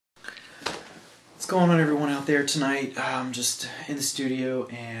What's going on, everyone out there tonight? I'm just in the studio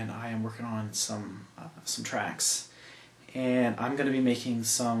and I am working on some tracks, and I'm going to be making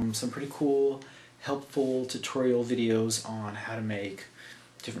some pretty cool, helpful tutorial videos on how to make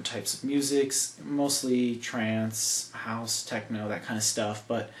different types of musics, mostly trance, house, techno, that kind of stuff.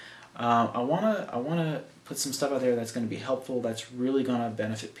 But I wanna put some stuff out there that's going to be helpful, that's really going to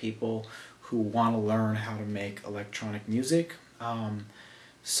benefit people who want to learn how to make electronic music.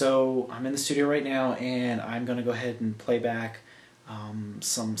 So I'm in the studio right now, and I'm going to go ahead and play back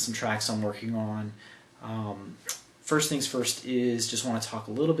some tracks I'm working on. First things first is just want to talk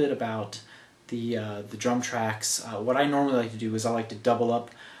a little bit about the drum tracks. What I normally like to do is I like to double up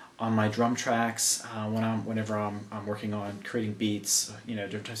on my drum tracks whenever I'm working on creating beats,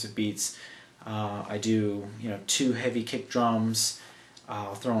 different types of beats. I do 2 heavy kick drums.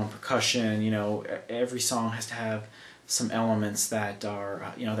 I'll throw in percussion. Every song has to have some elements that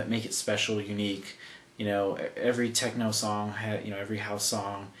are that make it special, unique. Every techno song every house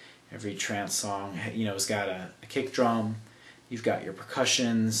song, every trance song has got a kick drum. You've got your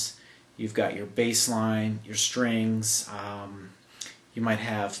percussions, you've got your bass line, your strings. You might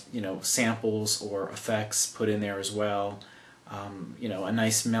have samples or effects put in there as well. A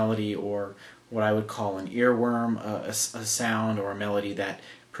nice melody, or what I would call an earworm, a sound or a melody that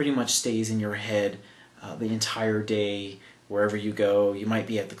pretty much stays in your head the entire day, wherever you go. You might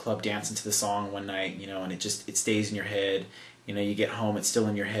be at the club dancing to the song one night, and it stays in your head. You get home, it's still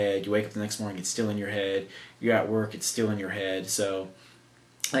in your head. You wake up the next morning, it's still in your head. You're at work, it's still in your head. So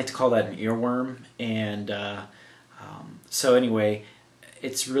I like to call that an earworm. And so anyway,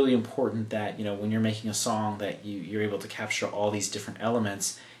 it's really important that when you're making a song that you're able to capture all these different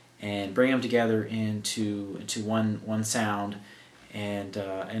elements and bring them together into one sound,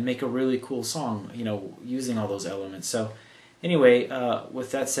 and make a really cool song, using all those elements. So anyway,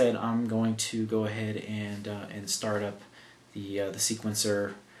 with that said, I'm going to go ahead and start up the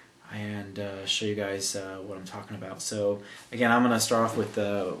sequencer and show you guys what I'm talking about. So again, I'm going to start off with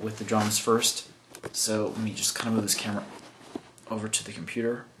the drums first. So let me just kind of move this camera over to the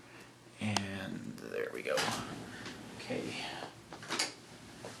computer, and there we go. Okay.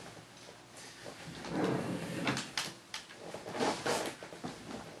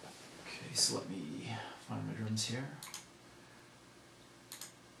 So let me find my drums here.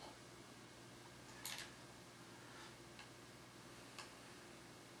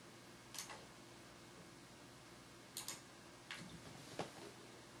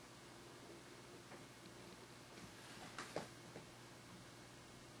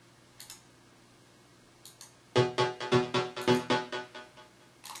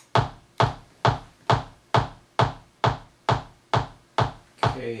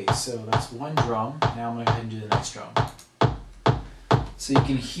 Okay, so that's one drum. Now I'm going to go ahead and do the next drum. So you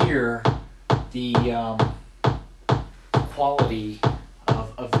can hear the quality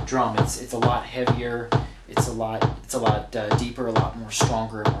of the drum. It's a lot heavier. It's a lot deeper, a lot more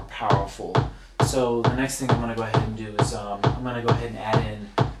stronger, more powerful. So the next thing I'm going to go ahead and do is I'm going to go ahead and add in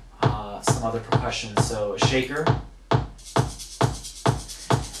some other percussion. So a shaker.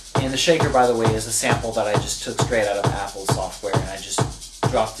 And the shaker, by the way, is a sample that I just took straight out of Apple software, and I just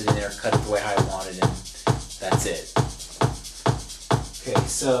dropped it in there, cut it the way I wanted, and that's it. Okay,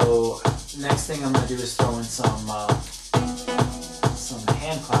 so next thing I'm going to do is throw in some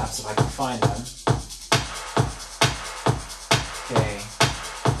hand claps if I can find them. Okay,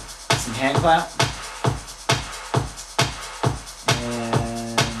 some hand clap,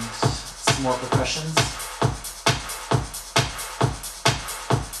 and some more percussions.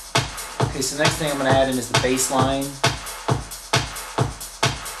 Okay, so next thing I'm going to add in is the bass line.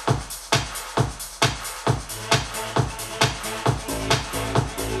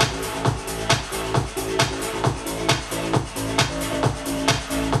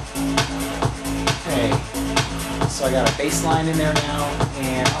 So I got a bass line in there now,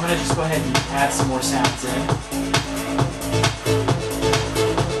 and I'm going to just go ahead and add some more sounds in.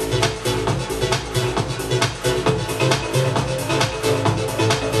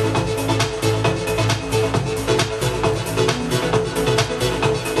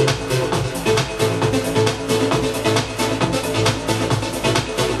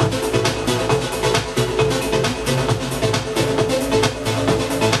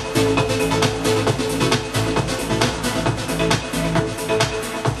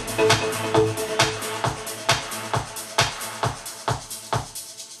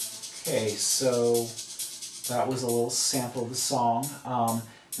 Okay, so that was a little sample of the song.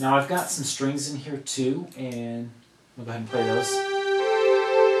 Now I've got some strings in here too, and I'll go ahead and play those.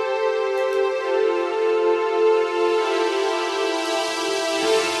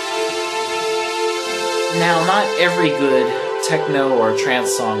 Now, not every good techno or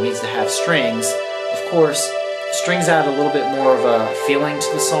trance song needs to have strings. Of course, strings add a little bit more of a feeling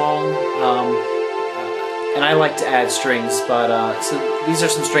to the song, and I like to add strings, but so these are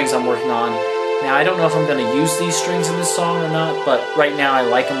some strings I'm working on. Now, I don't know if I'm going to use these strings in this song or not, but right now I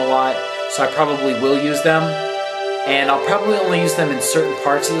like them a lot, so I probably will use them. And I'll probably only use them in certain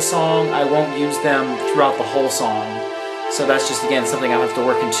parts of the song. I won't use them throughout the whole song. So that's just, again, something I'll have to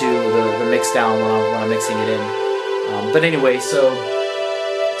work into the mix down when I'm mixing it in. But anyway, so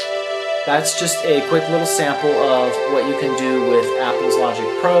that's just a quick little sample of what you can do with Apple's Logic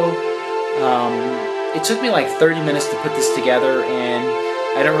Pro. It took me like 30 minutes to put this together, and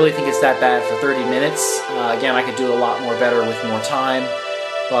I don't really think it's that bad for 30 minutes. Again, I could do a lot more better with more time,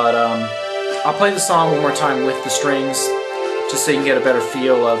 but I'll play the song one more time with the strings, just so you can get a better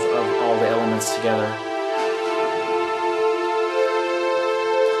feel of all the elements together.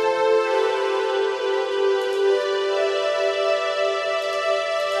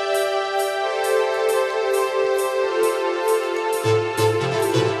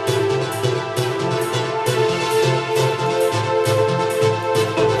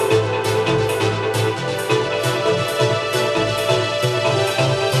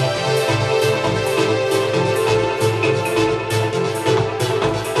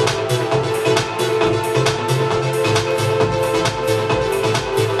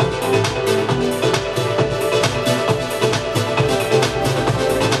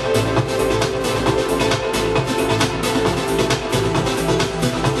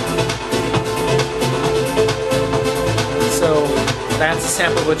 That's a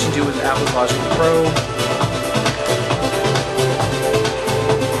sample of what you do with Apple's Logic Pro.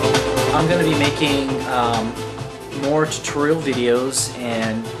 I'm going to be making more tutorial videos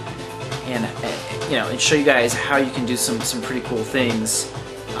and show you guys how you can do some pretty cool things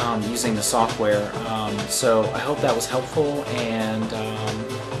using the software. So I hope that was helpful, and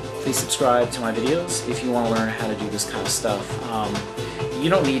please subscribe to my videos if you want to learn how to do this kind of stuff. You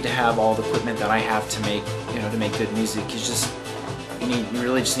don't need to have all the equipment that I have to make good music. You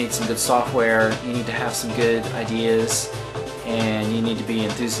really just need some good software. You need to have some good ideas, and you need to be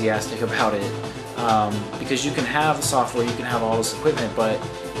enthusiastic about it. Because you can have the software, you can have all this equipment, but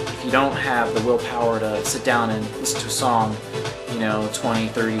if you don't have the willpower to sit down and listen to a song, 20,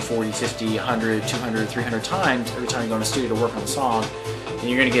 30, 40, 50, 100, 200, 300 times every time you go in the studio to work on a song, then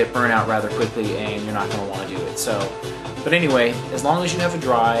you're going to get burnt out rather quickly, and you're not going to want to do it. But anyway, as long as you have a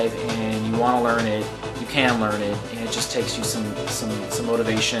drive and you want to learn it, you can learn it, and it just takes you some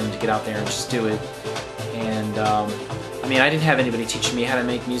motivation to get out there and just do it. And I didn't have anybody teaching me how to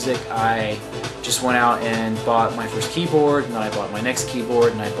make music. I just went out and bought my first keyboard, and then I bought my next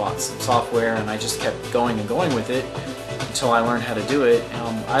keyboard, and I bought some software, and I just kept going and going with it until I learned how to do it.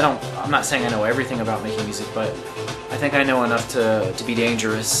 I'm not saying I know everything about making music, but I think I know enough to be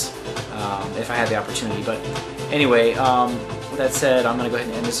dangerous if I had the opportunity. But anyway, with that said, I'm going to go ahead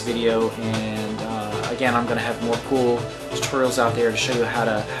and end this video, and again, I'm going to have more cool tutorials out there to show you how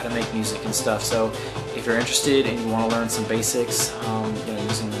to make music and stuff. So if you're interested and you want to learn some basics,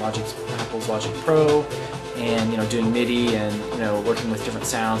 using Apple's Logic Pro, and doing MIDI and working with different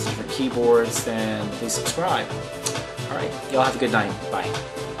sounds and different keyboards, then please subscribe. All right, y'all have a good night. Bye.